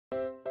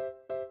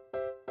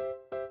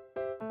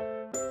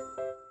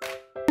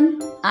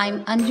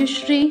I'm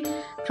Anjushri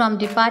from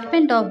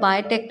Department of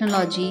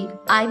Biotechnology,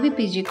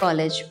 IBPG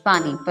College,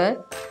 Panipat.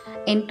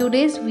 In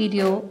today's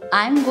video,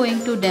 I'm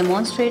going to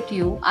demonstrate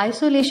you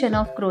isolation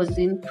of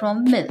casein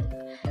from milk.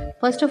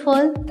 First of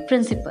all,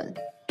 principle.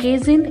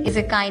 Casein is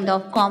a kind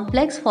of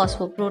complex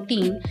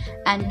phosphoprotein,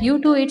 and due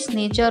to its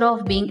nature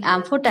of being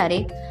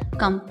amphoteric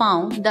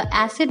compound, the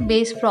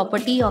acid-base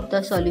property of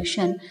the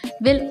solution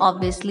will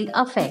obviously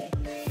affect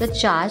the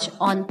charge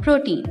on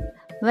protein.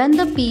 When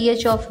the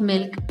pH of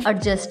milk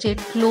adjusted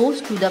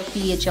close to the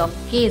pH of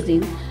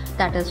casein,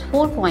 that is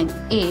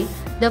 4.8,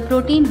 the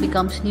protein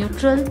becomes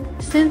neutral.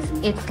 Since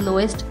its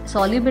lowest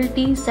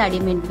solubility,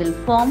 sediment will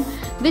form,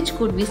 which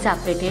could be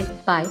separated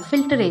by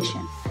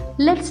filtration.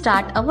 Let's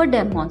start our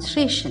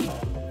demonstration.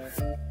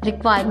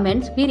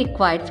 Requirements: we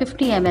required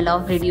 50 ml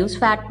of reduced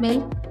fat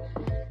milk,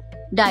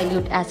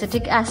 dilute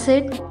acetic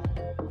acid,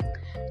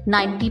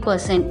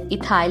 90%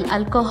 ethyl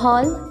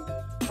alcohol,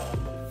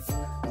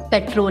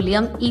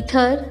 petroleum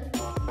ether.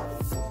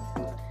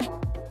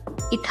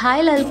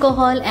 Ethyl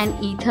alcohol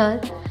and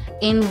ether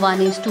in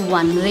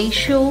 1:1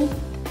 ratio.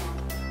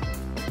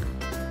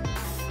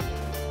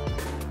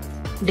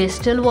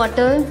 Distilled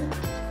water.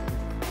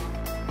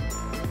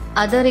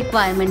 Other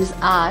requirements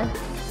are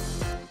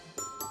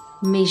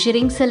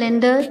measuring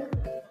cylinder,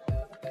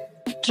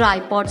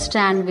 tripod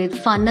stand with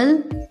funnel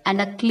and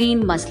a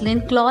clean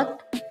muslin cloth,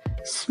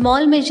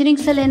 small measuring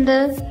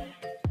cylinder,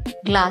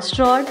 glass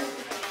rod,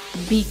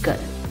 beaker.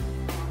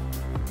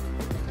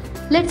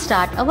 Let's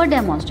start our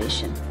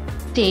demonstration.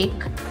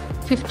 Take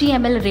 50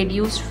 ml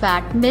reduced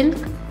fat milk.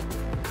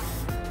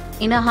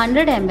 In a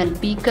 100 ml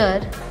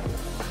beaker,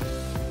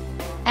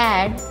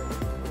 add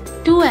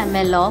 2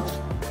 ml of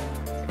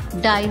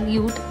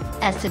dilute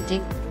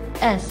acetic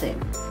acid.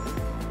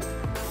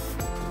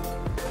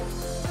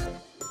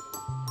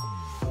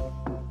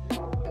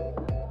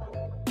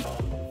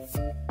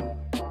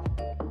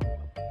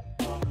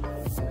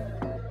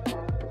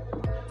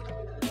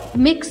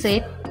 Mix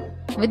it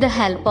with the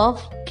help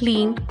of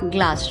clean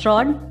glass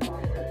rod.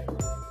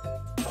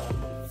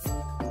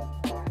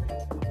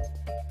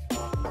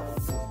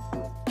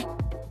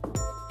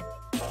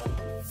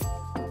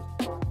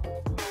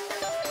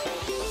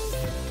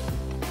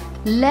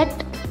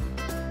 Let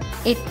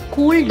it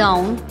cool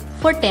down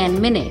for 10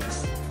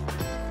 minutes.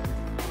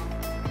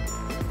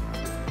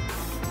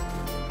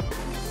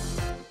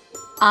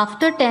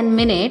 After 10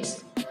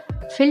 minutes,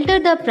 filter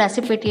the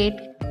precipitate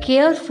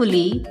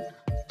carefully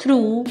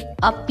through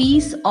a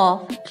piece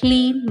of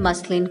clean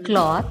muslin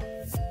cloth.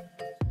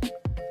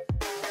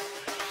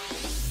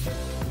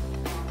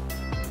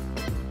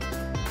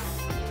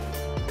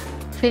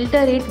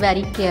 Filter it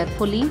very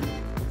carefully.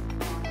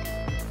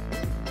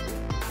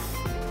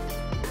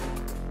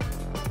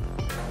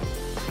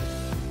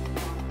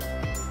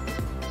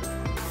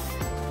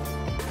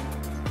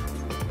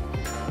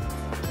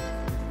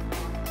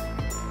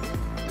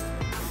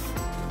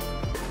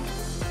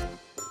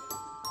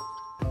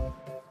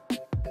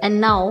 And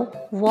now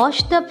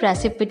wash the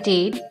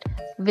precipitate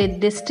with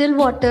distilled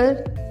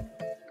water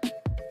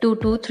 2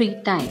 to 3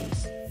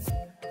 times.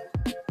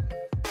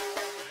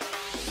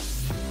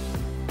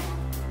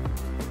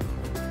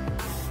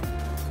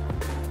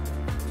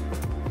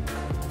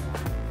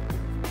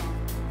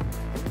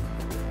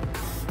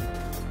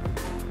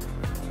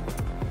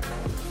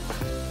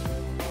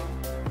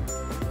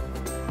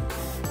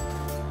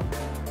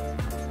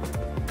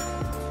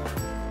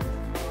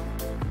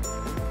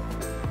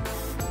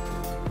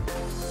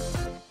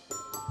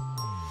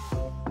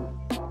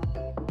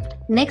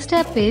 Next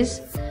step is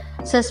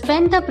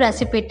suspend the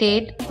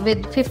precipitate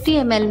with 50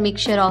 ml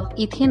mixture of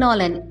ethanol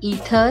and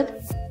ether.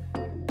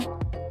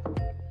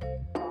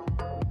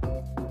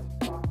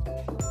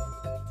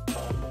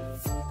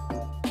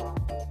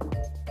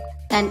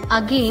 And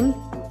again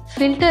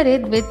filter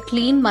it with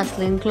clean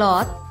muslin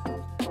cloth.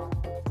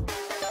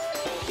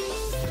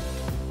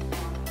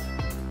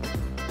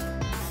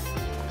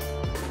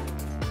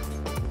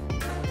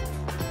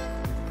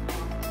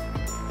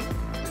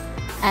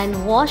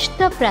 And wash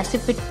the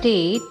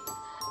precipitate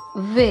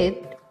with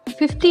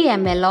 50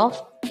 ml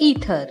of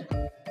ether.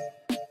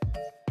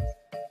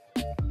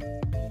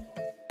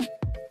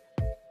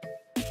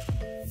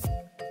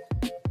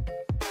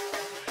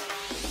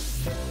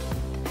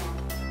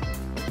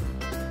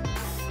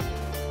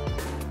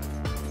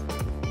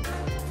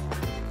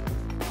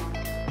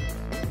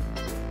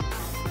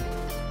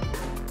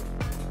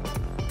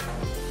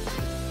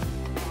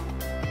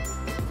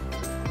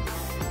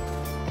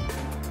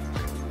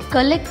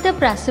 Collect the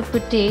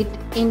precipitate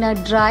in a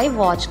dry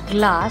watch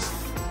glass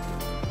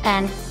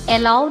and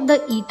allow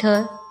the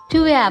ether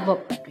to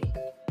evaporate.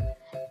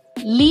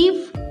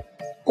 Leave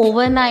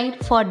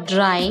overnight for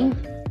drying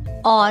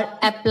or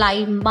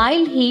apply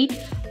mild heat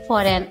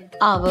for an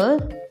hour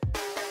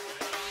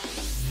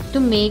to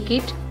make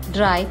it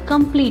dry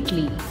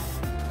completely.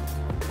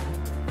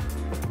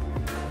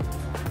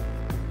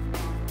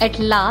 At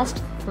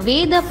last,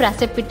 weigh the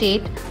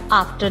precipitate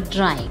after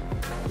drying.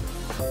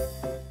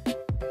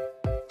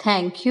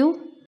 Thank you.